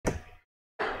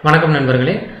வணக்கம்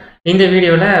நண்பர்களே. இந்த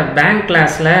வீடியோவில் பேங்க்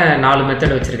கிளாஸில் 4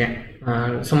 மெத்தட் வச்சுருக்கேன்.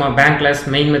 சும்மா பேங்க் கிளாஸ்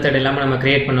மெயின் மெத்தட் இல்லாமல் நம்ம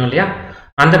க்ரியேட் பண்ணோம் இல்லையா,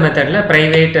 அந்த மெத்தடில்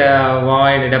ப்ரைவேட்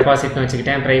வாய்டு டெபாசிட்னு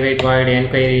வச்சுக்கிட்டேன், ப்ரைவேட் வாய்டு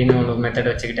என்கொயரின்னு ஒரு மெத்தட்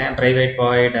வச்சுக்கிட்டேன், ப்ரைவேட்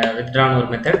வாய்டு வித்ட்ரான்னு ஒரு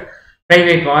method,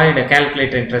 private void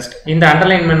calculate interest. இந்த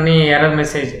அண்டர்லைன் பண்ணி எரர்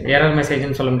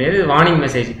மெசேஜ்னு சொல்ல முடியாது, warning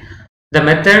message. The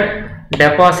method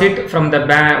deposit from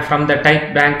the type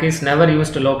bank is never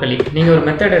used locally. நீங்கள் ஒரு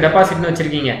மெத்தட் டெபாசிட்னு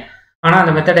வச்சுருக்கீங்க, ஆனால்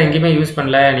அந்த மெத்தடை எங்கேயுமே யூஸ்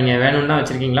பண்ணல, நீங்கள் வேணும்னு தான்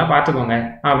வச்சுருக்கீங்களா பார்த்துக்கோங்க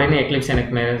அப்படின்னு எக்லிப்ஸ்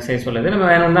எனக்கு மெசேஜ் சொல்லுது. நம்ம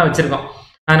வேணும்னு தான் வச்சுருக்கோம்.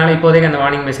 அதனால் இப்போதைக்கு அந்த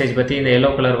வார்னிங் மெசேஜ் பற்றி, இந்த எல்லோ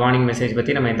கலர் வார்னிங் மெசேஜ்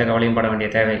பற்றி நம்ம எந்த கவலையும் பட வேண்டிய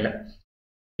தேவையில்லை.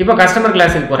 இப்போ கஸ்டமர்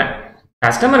கிளாஸுக்கு போகிறேன்.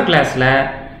 கஸ்டமர் கிளாஸில்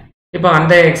இப்போ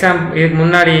அந்த இதுக்கு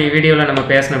முன்னாடி வீடியோவில் நம்ம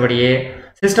பேசினபடியே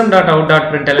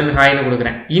system.out.println ஹாய்னு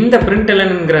கொடுக்குறேன். இந்த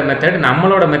printlnங்கிற மெத்தட்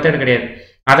நம்மளோட மெத்தட் கிடையாது.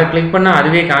 அதை கிளிக் பண்ணால்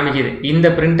அதுவே காமிக்குது. இந்த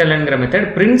printlnங்கிற மெத்தட்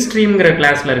பிரிண்ட் ஸ்ட்ரீம்ங்கிற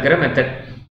கிளாஸில் இருக்கிற மெத்தட்.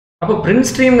 அப்போ பிரிண்ட்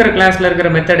ஸ்ட்ரீம்ங்கிற கிளாஸில் இருக்கிற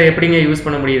மெத்தட் எப்படிங்க யூஸ்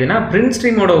பண்ண முடியுதுன்னா, பிரிண்ட்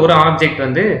ஸ்ட்ரீமோட ஒரு ஆப்ஜெக்ட்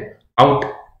வந்து அவுட்.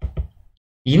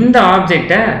 இந்த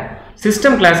ஆப்ஜெக்டை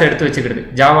சிஸ்டம் கிளாஸ் எடுத்து வச்சுக்கிடுது.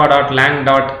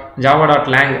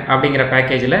 java.lang அப்படிங்கிற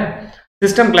பேக்கேஜில்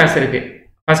சிஸ்டம் கிளாஸ் இருக்குது.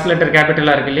 ஃபர்ஸ்ட் லெட்டர்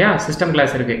கேபிட்டலாக இருக்குது இல்லையா, சிஸ்டம்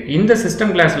கிளாஸ் இருக்குது. இந்த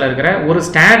சிஸ்டம் கிளாஸில் இருக்கிற ஒரு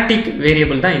ஸ்டாட்டிக்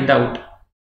வேரியபிள் தான் இந்த அவுட்.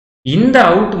 இந்த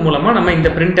அவுட் மூலமாக நம்ம இந்த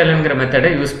printlnங்கிற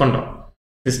மெத்தடை யூஸ் பண்ணுறோம்.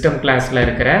 சிஸ்டம் கிளாஸில்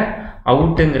இருக்கிற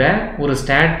அவுட்டுங்கிற ஒரு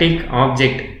ஸ்டாட்டிக்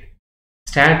ஆப்ஜெக்ட்,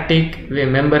 ஸ்டாட்டிக்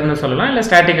மெம்பர்னு சொல்லலாம், இல்லை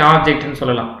ஸ்டாட்டிக் ஆப்ஜெக்ட்னு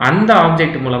சொல்லலாம். அந்த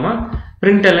ஆப்ஜெக்ட் மூலமாக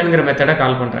printlnங்கிற மெத்தடை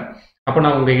கால் பண்ணுறேன். அப்போ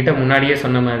நான் உங்ககிட்ட முன்னாடியே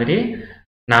சொன்ன மாதிரி,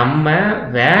 நம்ம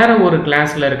வேற ஒரு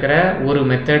கிளாஸில் இருக்கிற ஒரு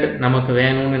மெத்தட் நமக்கு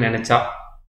வேணும்னு நினச்சா,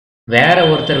 வேற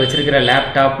ஒருத்தர் வச்சிருக்கிற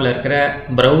லேப்டாப்பில் இருக்கிற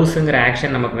ப்ரௌஸுங்கிற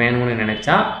ஆக்ஷன் நமக்கு வேணும்னு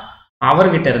நினச்சா,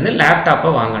 அவர்கிட்ட இருந்து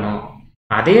லேப்டாப்பை வாங்கணும்.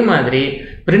 அதே மாதிரி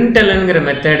printlnங்கிற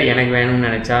மெத்தட் எனக்கு வேணும்னு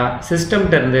நினச்சா,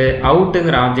 சிஸ்டம்கிட்ட இருந்து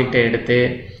அவுட்டுங்கிற ஆப்ஜெக்டை எடுத்து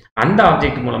அந்த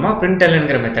ஆப்ஜெக்ட் மூலமாக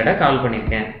printlnங்கிற மெத்தடை கால்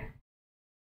பண்ணியிருக்கேன்.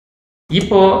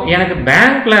 இப்போ எனக்கு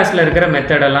பேங்க் கிளாஸில் இருக்கிற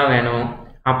மெத்தடெல்லாம் வேணும்.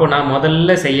 அப்போ நான்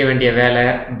முதல்ல செய்ய வேண்டிய வேலை,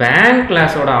 பேங்க்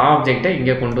கிளாஸோட ஆப்ஜெக்டை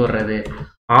இங்கே கொண்டு வர்றது.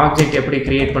 ஆப்ஜெக்ட் எப்படி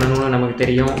கிரியேட் பண்ணணும்னு நமக்கு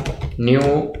தெரியும். நியூ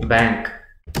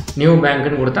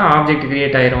பேங்க்னு கொடுத்தா ஆப்ஜெக்ட்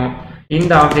கிரியேட் ஆயிரும்.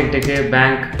 இந்த ஆப்ஜெக்ட்டுக்கு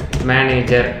பேங்க்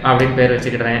மேனேஜர் அப்படின்னு பேர்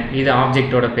வச்சுக்கிடுறேன். இது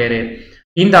ஆப்ஜெக்டோட பேர்.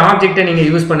 இந்த ஆப்ஜெக்டை நீங்கள்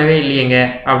யூஸ் பண்ணவே இல்லையேங்க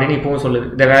அப்படின்னு இப்போவும் சொல்லுது.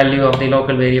 The value of the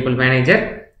local variable manager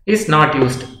is not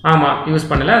used. ஆமாம், யூஸ்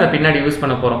பண்ணல, அதை பின்னாடி யூஸ்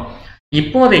பண்ண போகிறோம்.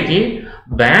 இப்போதைக்கு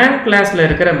பேங்க் கிளாஸில்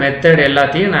இருக்கிற மெத்தட்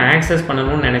எல்லாத்தையும் நான் ஆக்சஸ்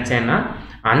பண்ணணும்னு நினச்சேன்னா,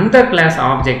 அந்த கிளாஸ்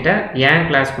ஆப்ஜெக்டை என்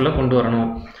கிளாஸ்க்குள்ளே கொண்டு வரணும்.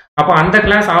 அப்போ அந்த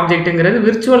class ஆப்ஜெக்ட்டுங்கிறது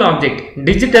virtual object,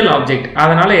 digital object.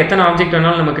 அதனால் எத்தனை ஆப்ஜெக்ட்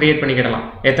வேணாலும் நம்ம கிரியேட் பண்ணிக்கிடலாம்,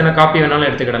 எத்தனை காப்பி வேணாலும்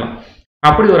எடுத்துக்கிடலாம்.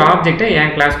 அப்படி ஒரு ஆப்ஜெக்டை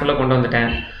என் கிளாஸ்க்குள்ளே கொண்டு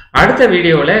வந்துட்டேன். அடுத்த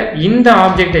வீடியோவில் இந்த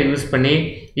ஆப்ஜெக்டை யூஸ் பண்ணி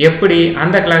எப்படி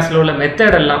அந்த கிளாஸில் உள்ள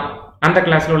மெத்தடெல்லாம், அந்த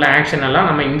கிளாஸில் உள்ள ஆக்ஷன் எல்லாம்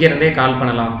நம்ம இங்கேருந்தே கால்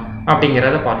பண்ணலாம்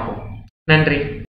அப்படிங்கிறத பார்ப்போம். நன்றி.